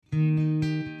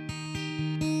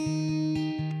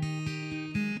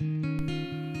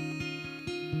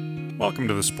Welcome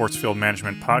to the SportsField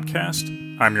Management Podcast.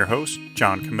 I'm your host,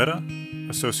 John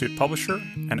Committa, Associate Publisher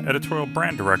and Editorial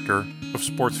Brand Director of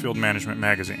SportsField Management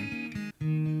Magazine.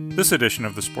 This edition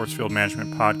of the SportsField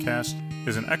Management Podcast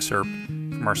is an excerpt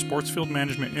from our SportsField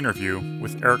Management Interview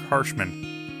with Eric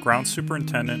Harshman, Ground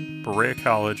Superintendent, Berea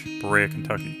College, Berea,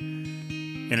 Kentucky.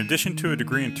 In addition to a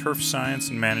degree in turf science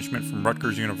and management from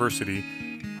Rutgers University,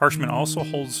 Harshman also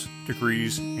holds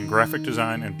degrees in graphic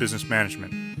design and business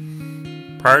management.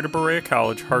 Prior to Berea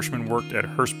College, Harshman worked at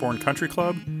Hurstbourne Country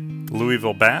Club, the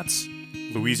Louisville Bats,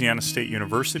 Louisiana State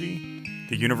University,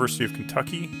 the University of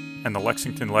Kentucky, and the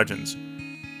Lexington Legends.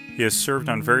 He has served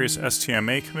on various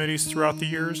STMA committees throughout the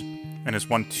years and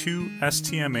has won 2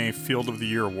 STMA Field of the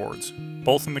Year awards,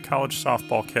 both in the college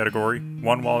softball category,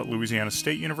 one while at Louisiana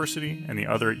State University and the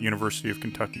other at University of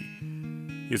Kentucky.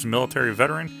 He is a military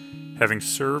veteran, having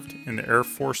served in the Air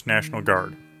Force National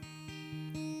Guard.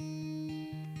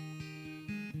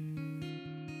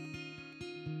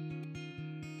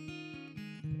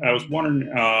 I was wondering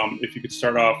if you could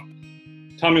start off,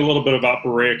 tell me a little bit about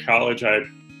Berea College. I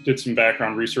did some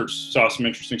background research, saw some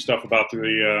interesting stuff about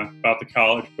the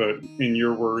college, but in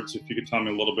your words, if you could tell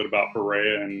me a little bit about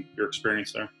Berea and your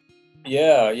experience there.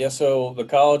 Yeah. So the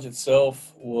college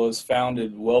itself was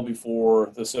founded well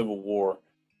before the Civil War,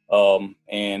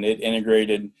 and it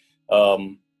integrated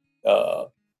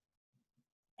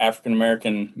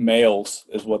African-American males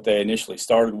is what they initially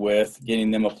started with, getting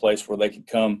them a place where they could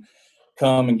come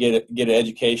and get an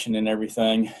education and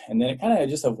everything. And then it kind of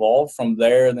just evolved from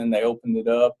there. And then they opened it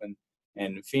up, and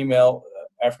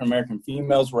African-American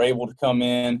females were able to come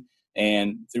in,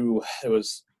 and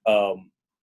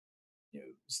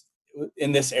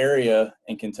in this area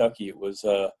in Kentucky, it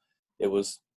wasn't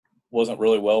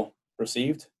really well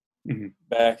received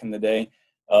back in the day.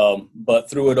 But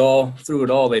through it all,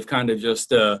 they've kind of just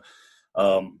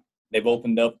they've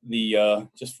opened up the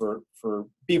just for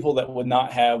people that would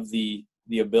not have the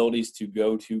abilities to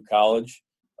go to college.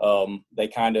 They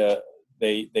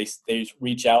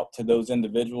reach out to those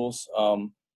individuals.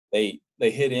 They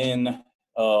hit in.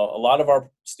 A lot of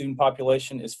our student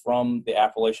population is from the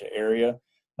Appalachia area,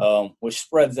 which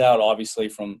spreads out obviously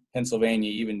from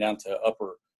Pennsylvania even down to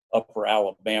upper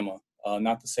Alabama.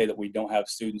 Not to say that we don't have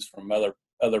students from other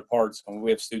parts.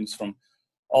 We have students from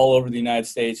all over the United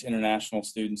States, international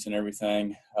students and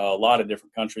everything. A lot of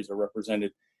different countries are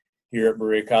represented here at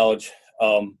Berea College.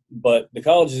 But the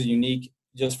college is unique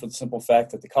just for the simple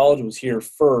fact that the college was here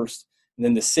first, and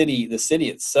then the city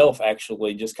itself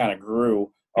actually just kind of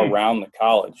grew around the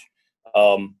college.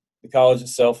 The college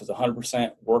itself is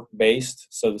 100% work-based,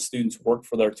 so the students work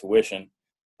for their tuition.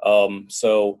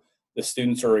 So the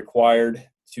students are required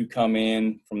to come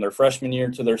in from their freshman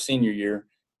year to their senior year.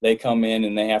 They come in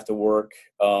and they have to work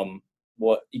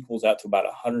what equals out to about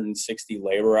 160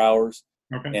 labor hours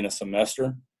in a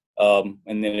semester. And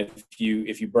then if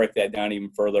you break that down even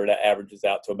further, that averages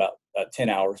out to about 10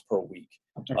 hours per week.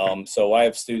 So I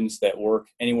have students that work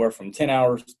anywhere from 10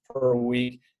 hours per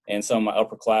week, and some of my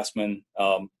upperclassmen,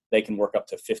 they can work up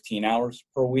to 15 hours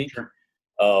per week.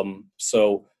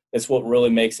 So that's what really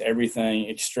makes everything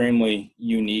extremely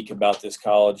unique about this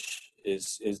college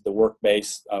is the work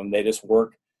base. They just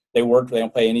work. They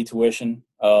don't pay any tuition.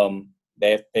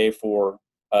 They have to pay for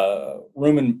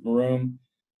room and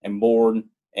board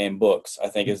and books, I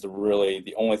think, is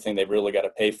the only thing they've really got to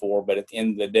pay for. But at the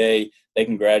end of the day, they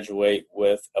can graduate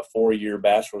with a 4-year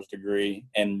bachelor's degree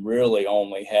and really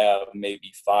only have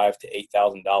maybe $5,000 to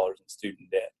 $8,000 in student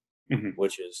debt,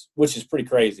 which is pretty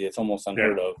crazy. It's almost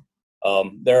unheard of.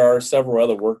 There are several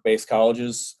other work-based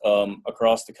colleges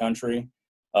across the country.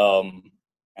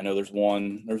 I know there's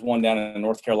one down in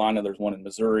North Carolina. There's one in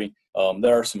Missouri.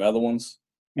 There are some other ones.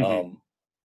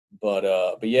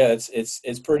 But yeah,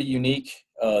 it's pretty unique.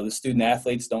 The student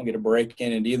athletes don't get a break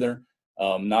in it either.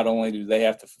 Not only do they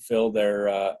have to fulfill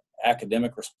their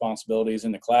academic responsibilities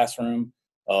in the classroom,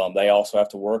 they also have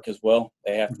to work as well.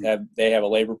 They have a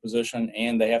labor position,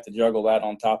 and they have to juggle that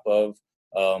on top of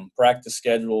practice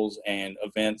schedules and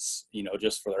events,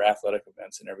 just for their athletic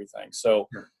events and everything. So,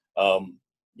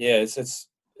 yeah, it's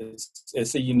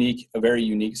a very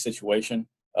unique situation.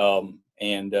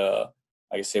 And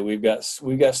like I say, we've got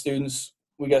students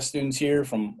here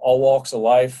from all walks of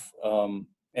life,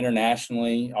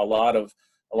 internationally. A lot of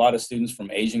students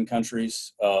from Asian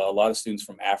countries, a lot of students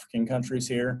from African countries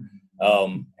here,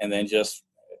 and then just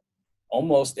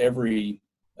almost every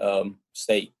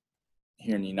state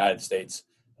here in the United States.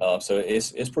 So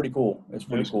it's pretty cool. It's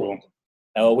pretty cool.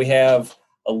 We have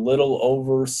a little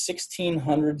over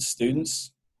 1,600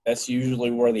 students. That's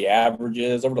usually where the average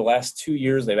is. Over the last 2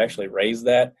 years, they've actually raised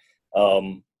that.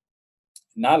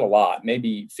 not a lot,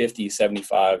 maybe 50,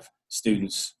 75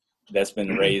 students that's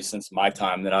been raised since my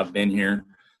time that I've been here.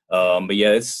 But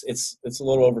yeah, it's a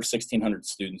little over 1,600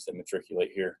 students that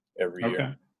matriculate here every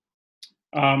year.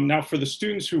 Now, for the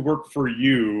students who work for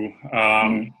you,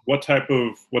 Mm-hmm. what type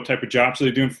of jobs are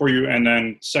they doing for you? And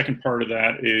then second part of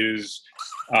that is,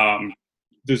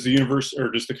 does the university or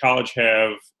does the college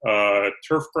have a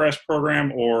turf grass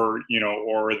program, or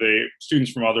are they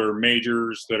students from other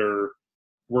majors that are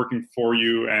working for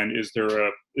you? And is there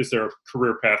a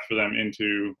career path for them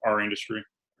into our industry?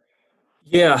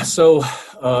 Yeah. So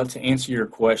to answer your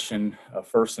question,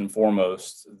 first and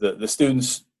foremost, the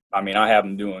students, I mean, I have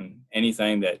them doing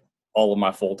anything that all of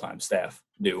my full-time staff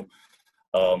do.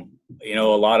 A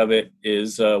lot of it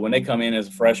is when they come in as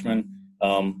a freshman,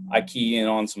 I key in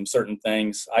on some certain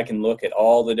things. I can look at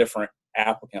all the different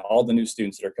all the new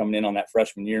students that are coming in on that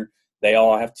freshman year. They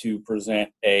all have to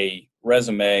present a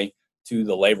resume to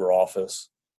the labor office.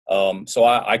 So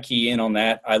I key in on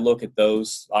that. I look at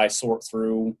those. I sort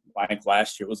through, I think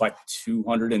last year it was like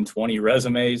 220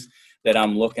 resumes that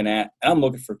I'm looking at. And I'm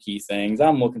looking for key things.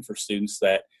 I'm looking for students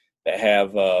that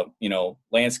have,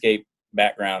 landscape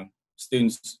background,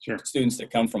 students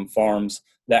that come from farms,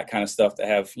 that kind of stuff, that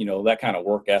have, that kind of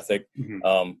work ethic,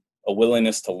 a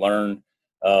willingness to learn.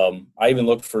 I even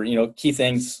look for, key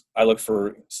things. I look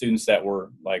for students that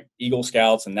were like Eagle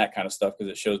Scouts and that kind of stuff,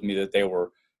 because it shows me that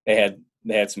they had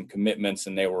some commitments,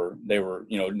 and they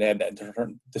had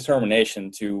that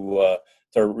determination to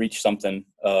reach something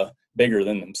bigger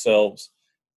than themselves.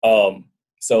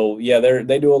 So yeah,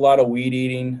 they do a lot of weed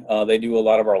eating. They do a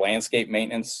lot of our landscape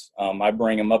maintenance. I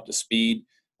bring them up to speed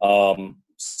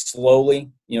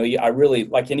slowly. I really,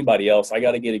 like anybody else, I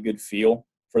got to get a good feel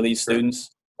for these students.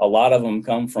 A lot of them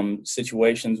come from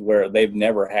situations where they've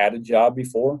never had a job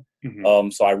before.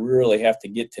 So I really have to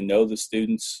get to know the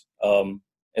students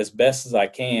as best as I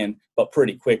can, but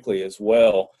pretty quickly as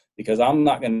well, because I'm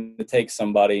not going to take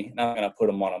somebody and I'm going to put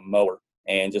them on a mower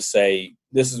and just say,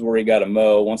 this is where you got to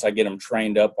mow. Once I get them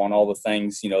trained up on all the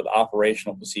things, the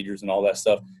operational procedures and all that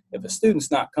stuff, if a student's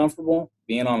not comfortable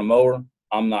being on a mower,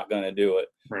 I'm not going to do it.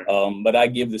 Right. But I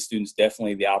give the students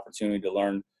definitely the opportunity to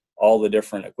learn all the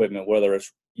different equipment, whether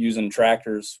it's using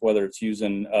tractors, whether it's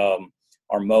using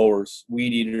our mowers,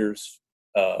 weed eaters,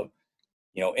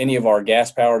 any of our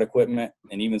gas-powered equipment,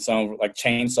 and even some like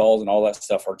chainsaws and all that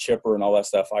stuff, our chipper and all that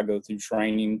stuff. I go through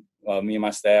training. Me and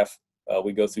my staff,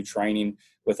 we go through training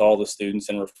with all the students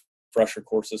and refresher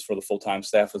courses for the full-time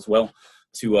staff as well,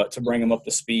 to bring them up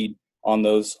to speed on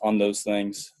those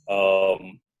things. So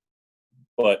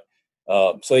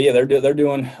yeah, they're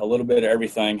doing a little bit of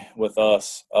everything with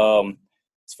us.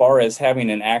 As far as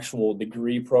having an actual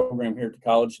degree program here at the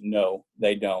college, no,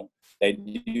 they don't. They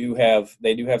do have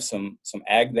some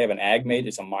ag. They have an ag major.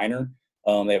 It's a minor.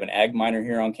 They have an ag minor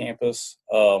here on campus,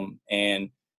 so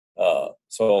a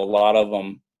lot of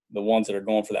them, the ones that are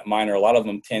going for that minor, a lot of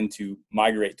them tend to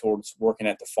migrate towards working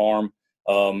at the farm.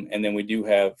 And then we do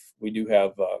have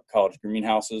college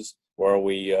greenhouses where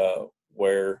we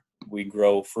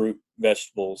grow fruit,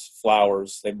 vegetables,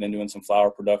 flowers. They've been doing some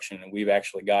flower production, and we've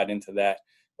actually got into that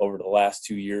over the last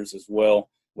 2 years as well,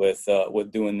 with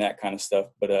doing that kind of stuff.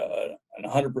 But an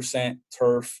 100%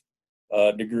 turf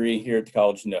degree here at the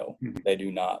college, no, they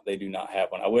do not. They do not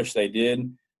have one. I wish they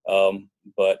did,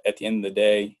 but at the end of the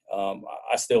day,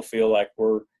 I still feel like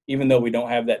even though we don't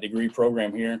have that degree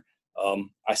program here,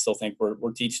 I still think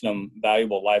we're teaching them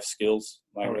valuable life skills.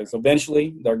 So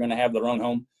eventually, they're going to have their own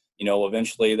home.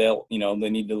 Eventually they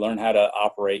need to learn how to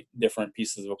operate different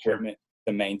pieces of equipment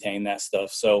to maintain that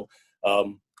stuff. So,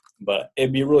 but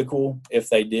it'd be really cool if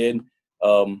they did.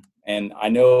 And I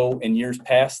know in years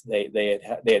past they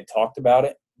had talked about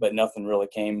it, but nothing really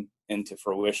came into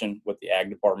fruition with the ag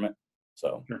department.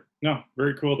 So no,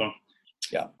 very cool though.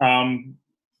 Yeah.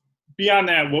 Beyond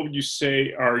that, what would you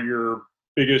say are your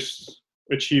biggest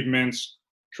achievements,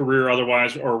 career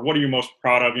otherwise, or what are you most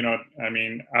proud of?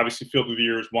 Obviously Field of the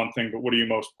Year is one thing, but what are you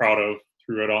most proud of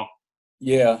through it all?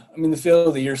 Yeah, the Field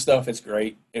of the Year stuff is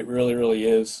great. It really, really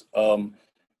is.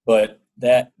 But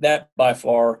that by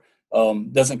far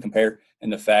doesn't compare in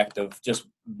the fact of just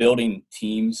building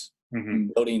teams,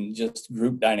 building just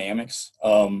group dynamics.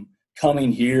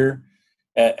 Coming here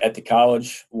at the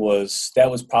college was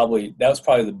probably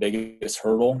the biggest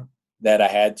hurdle that I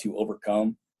had to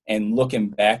overcome. And looking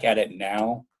back at it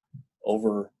now,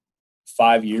 over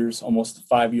 5 years, almost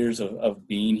 5 years of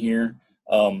being here,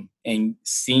 and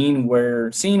seeing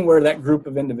where that group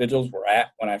of individuals were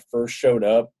at when I first showed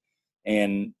up,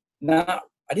 and I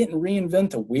didn't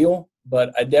reinvent the wheel,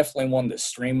 but I definitely wanted to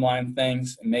streamline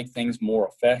things and make things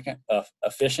more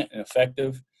efficient and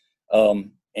effective.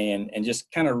 and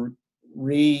just kind of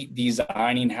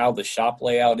redesigning how the shop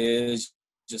layout is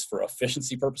just for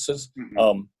efficiency purposes,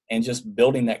 and just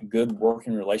building that good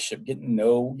working relationship, getting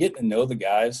to know the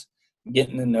guys,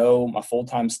 getting to know my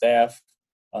full-time staff,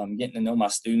 getting to know my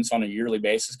students on a yearly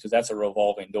basis, because that's a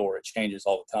revolving door. It changes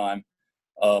all the time.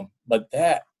 But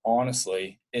that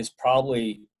honestly is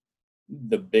probably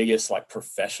the biggest like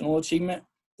professional achievement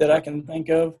that I can think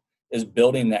of, is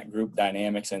building that group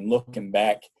dynamics and looking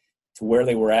back to where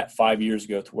they were at 5 years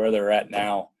ago to where they're at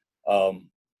now.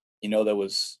 There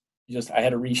was just, I had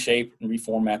to reshape and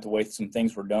reformat the way some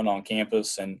things were done on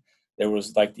campus. And there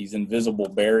was like these invisible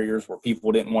barriers where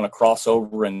people didn't want to cross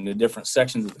over in the different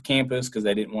sections of the campus because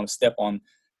they didn't want to step on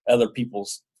other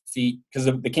people's feet. Because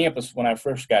the campus, when I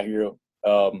first got here,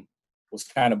 was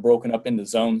kind of broken up into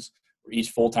zones where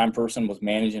each full-time person was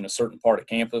managing a certain part of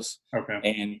campus. Okay.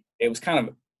 And it was kind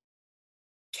of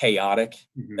chaotic.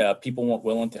 People weren't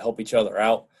willing to help each other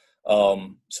out.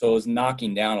 So it was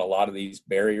knocking down a lot of these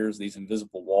barriers, these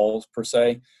invisible walls per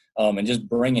se, and just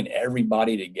bringing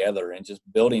everybody together and just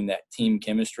building that team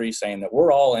chemistry, saying that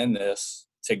we're all in this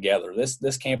together.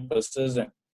 This campus isn't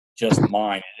just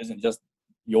mine. It isn't just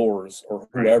yours or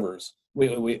whoever's.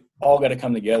 We all got to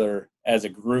come together as a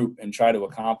group and try to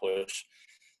accomplish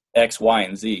X, Y,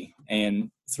 and Z. And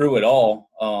through it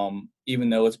all, even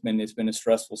though it's been a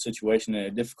stressful situation and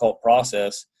a difficult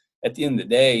process, at the end of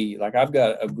the day, like I've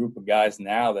got a group of guys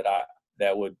now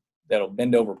that'll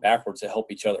bend over backwards to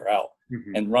help each other out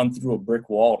and run through a brick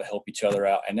wall to help each other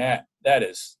out. And that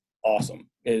is awesome.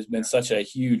 It has been such a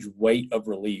huge weight of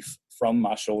relief from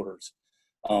my shoulders,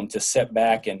 to sit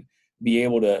back and be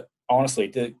able to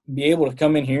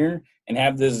come in here and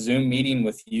have this Zoom meeting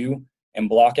with you and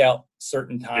block out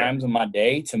certain times of my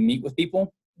day to meet with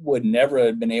people would never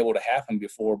have been able to happen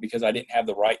before, because I didn't have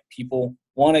the right people.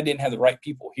 One, I didn't have the right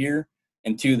people here,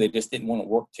 and two, they just didn't want to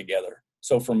work together.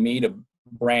 So for me to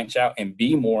branch out and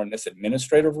be more in this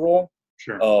administrative role,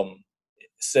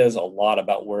 says a lot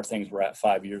about where things were at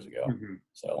 5 years ago.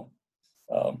 So,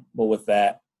 but with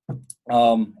that,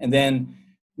 and then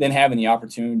having the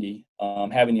opportunity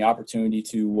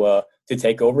to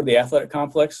take over the athletic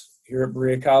complex here at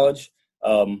Berea College,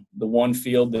 the one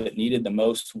field that needed the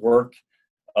most work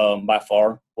by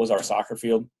far was our soccer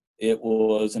field. It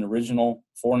was an original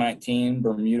 419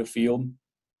 Bermuda field,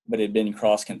 but it had been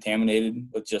cross-contaminated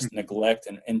with just neglect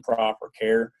and improper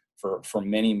care for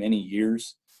many, many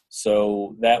years.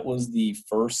 So that was the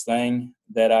first thing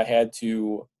that I had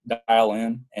to dial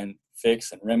in and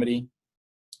fix and remedy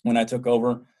when I took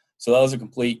over. So that was a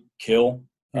complete kill,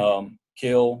 and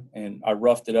I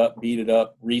roughed it up, beat it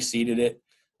up, reseeded it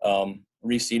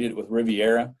with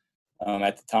Riviera.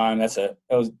 At the time,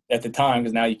 because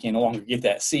now you can no longer get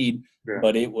that seed,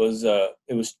 but it was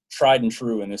tried and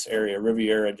true in this area.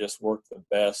 Riviera just worked the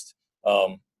best,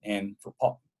 and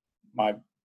for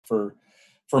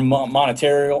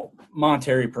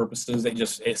monetary purposes,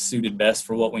 it suited best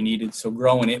for what we needed. So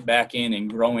growing it back in and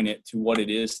growing it to what it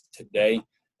is today,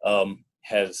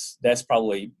 that's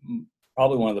probably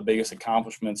one of the biggest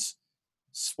accomplishments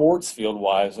sports field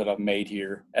wise that I've made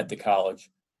here at the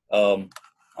college.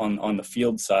 On the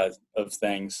field side of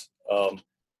things,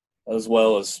 as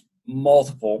well as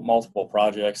multiple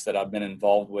projects that I've been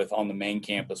involved with on the main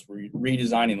campus,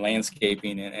 redesigning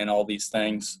landscaping and all these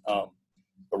things. But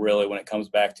really, when it comes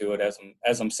back to it, as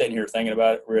I'm sitting here thinking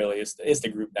about it, really, it's the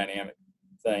group dynamic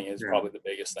thing is probably the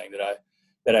biggest thing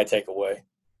that I take away.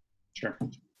 Sure.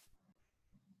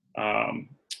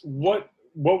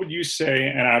 What would you say,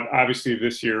 and obviously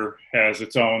this year has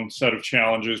its own set of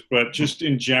challenges, but just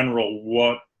in general,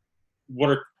 what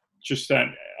are just that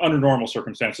under normal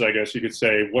circumstances, I guess you could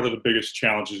say, what are the biggest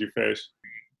challenges you face?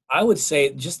 I would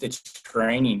say just the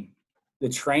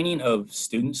training of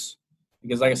students,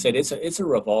 because like I said, it's a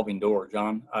revolving door,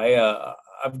 John.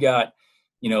 I've got,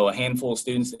 a handful of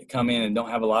students that come in and don't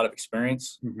have a lot of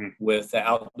experience with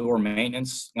outdoor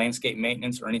maintenance, landscape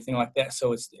maintenance, or anything like that.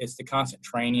 So it's the constant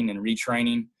training and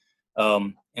retraining,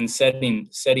 and setting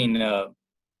the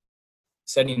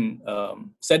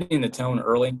tone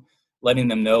early, letting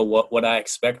them know what I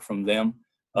expect from them,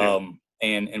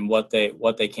 and what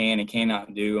they can and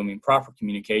cannot do. I mean, proper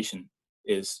communication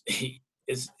is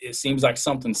it seems like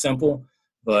something simple,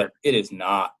 but it is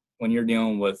not when you're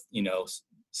dealing with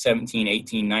 17,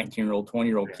 18, 19-year-old,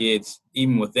 20-year-old kids.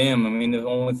 Even with them, I mean, the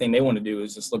only thing they want to do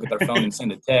is just look at their phone and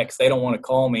send a text. They don't want to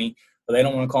call me, or they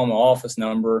don't want to call my office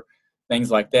number, things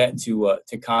like that to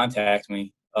contact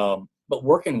me. But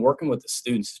working with the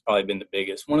students has probably been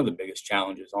one of the biggest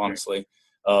challenges, honestly,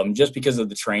 just because of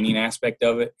the training aspect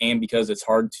of it, and because it's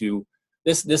hard to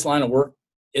this line of work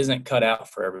isn't cut out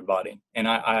for everybody. And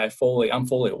I'm fully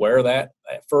aware of that.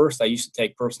 At first, I used to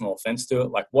take personal offense to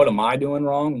it. Like, what am I doing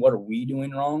wrong? What are we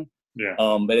doing wrong? Yeah.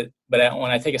 But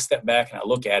when I take a step back and I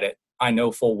look at it, I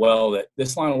know full well that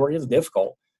this line of work is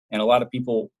difficult. And a lot of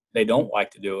people, they don't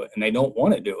like to do it and they don't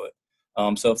want to do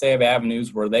it. So if they have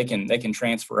avenues where they can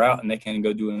transfer out and they can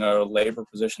go do another labor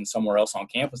position somewhere else on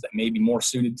campus that may be more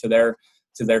suited to their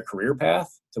career path,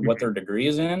 to what their degree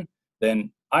is in, then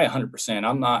I 100%.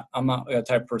 I'm not the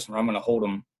type of person where I'm going to hold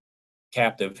them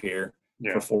captive here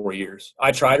for 4 years.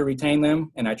 I try to retain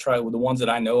them, and I try with the ones that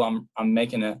I know I'm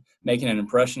making an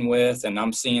impression with, and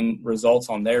I'm seeing results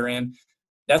on their end.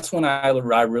 That's when I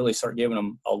really start giving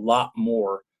them a lot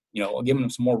more, giving them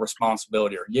some more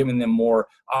responsibility, or giving them more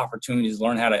opportunities to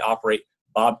learn how to operate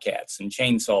bobcats and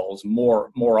chainsaws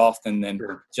more often than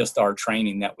just our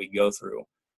training that we go through.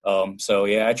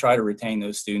 I try to retain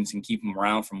those students and keep them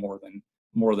around for more than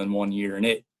 1 year. And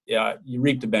you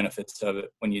reap the benefits of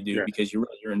it when you do, because you're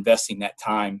investing that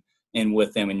time in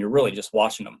with them, and you're really just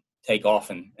watching them take off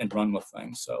and run with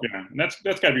things. So and that's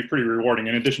got to be pretty rewarding.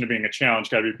 In addition to being a challenge,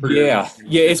 got to be pretty.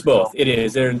 It's both. It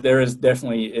is. There is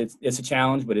definitely it's a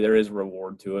challenge, but there is a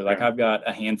reward to it. Like I've got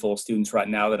a handful of students right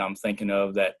now that I'm thinking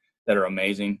of that are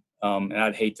amazing. And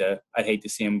I'd hate to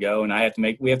see them go, and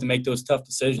we have to make those tough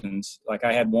decisions. Like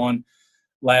I had one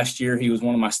last year. He was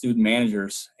one of my student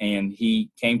managers, and he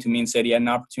came to me and said he had an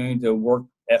opportunity to work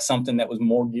at something that was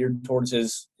more geared towards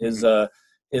his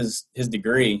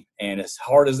degree. And as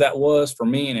hard as that was for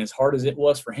me, and as hard as it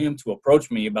was for him to approach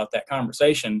me about that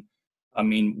conversation, I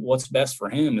mean, what's best for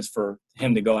him is for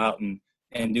him to go out and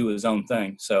do his own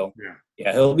thing. So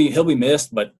he'll be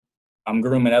missed, but I'm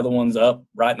grooming other ones up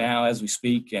right now as we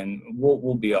speak, and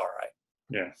we'll be all right.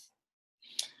 Yeah.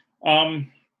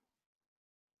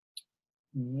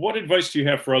 What advice do you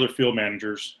have for other field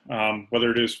managers, whether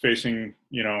it is facing,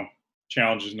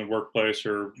 challenges in the workplace,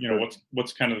 or,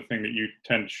 what's kind of the thing that you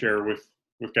tend to share with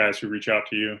guys who reach out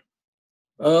to you?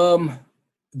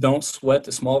 Don't sweat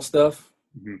the small stuff.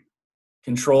 Mm-hmm.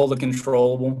 Control the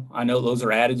controllable. I know those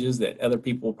are adages that other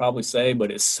people will probably say, but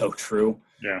it's so true.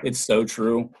 Yeah. It's so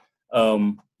true.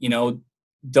 Don't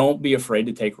be afraid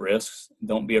to take risks.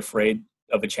 Don't be afraid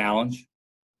of a challenge,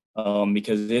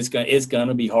 because it's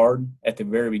gonna be hard at the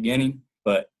very beginning,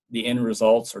 but the end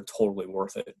results are totally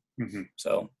worth it. Mm-hmm.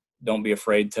 So don't be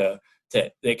afraid to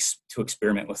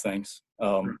experiment with things.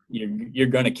 You're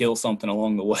gonna kill something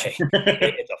along the way.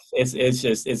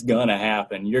 It's gonna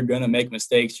happen. You're gonna make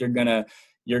mistakes. You're gonna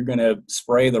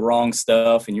spray the wrong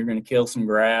stuff, and you're gonna kill some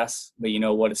grass. But you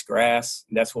know what? It's grass.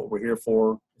 That's what we're here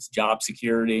for. It's job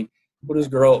security. We'll just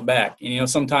grow it back. And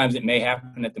sometimes it may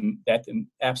happen at the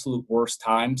absolute worst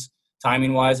times.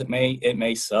 Timing wise, it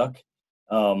may suck.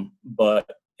 But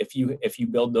if you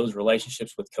build those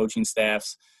relationships with coaching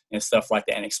staffs and stuff like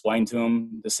that, and explain to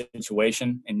them the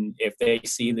situation, and if they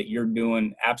see that you're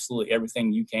doing absolutely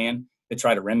everything you can to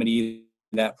try to remedy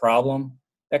that problem,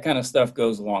 that kind of stuff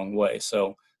goes a long way.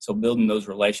 So building those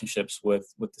relationships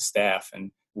with the staff,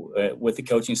 and with the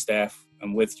coaching staff,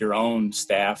 and with your own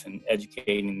staff, and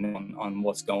educating them on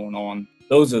what's going on.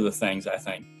 Those are the things I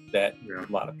think that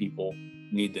a lot of people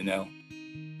need to know.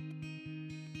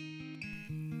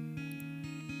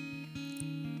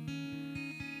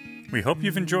 We hope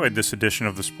you've enjoyed this edition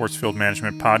of the SportsField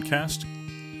Management Podcast.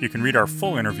 You can read our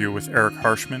full interview with Eric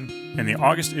Harshman in the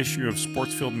August issue of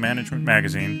SportsField Management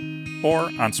Magazine, or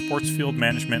on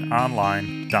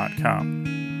sportsfieldmanagementonline.com.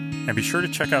 And be sure to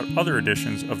check out other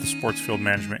editions of the SportsField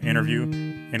Management Interview,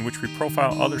 in which we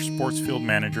profile other sports field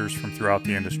managers from throughout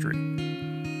the industry.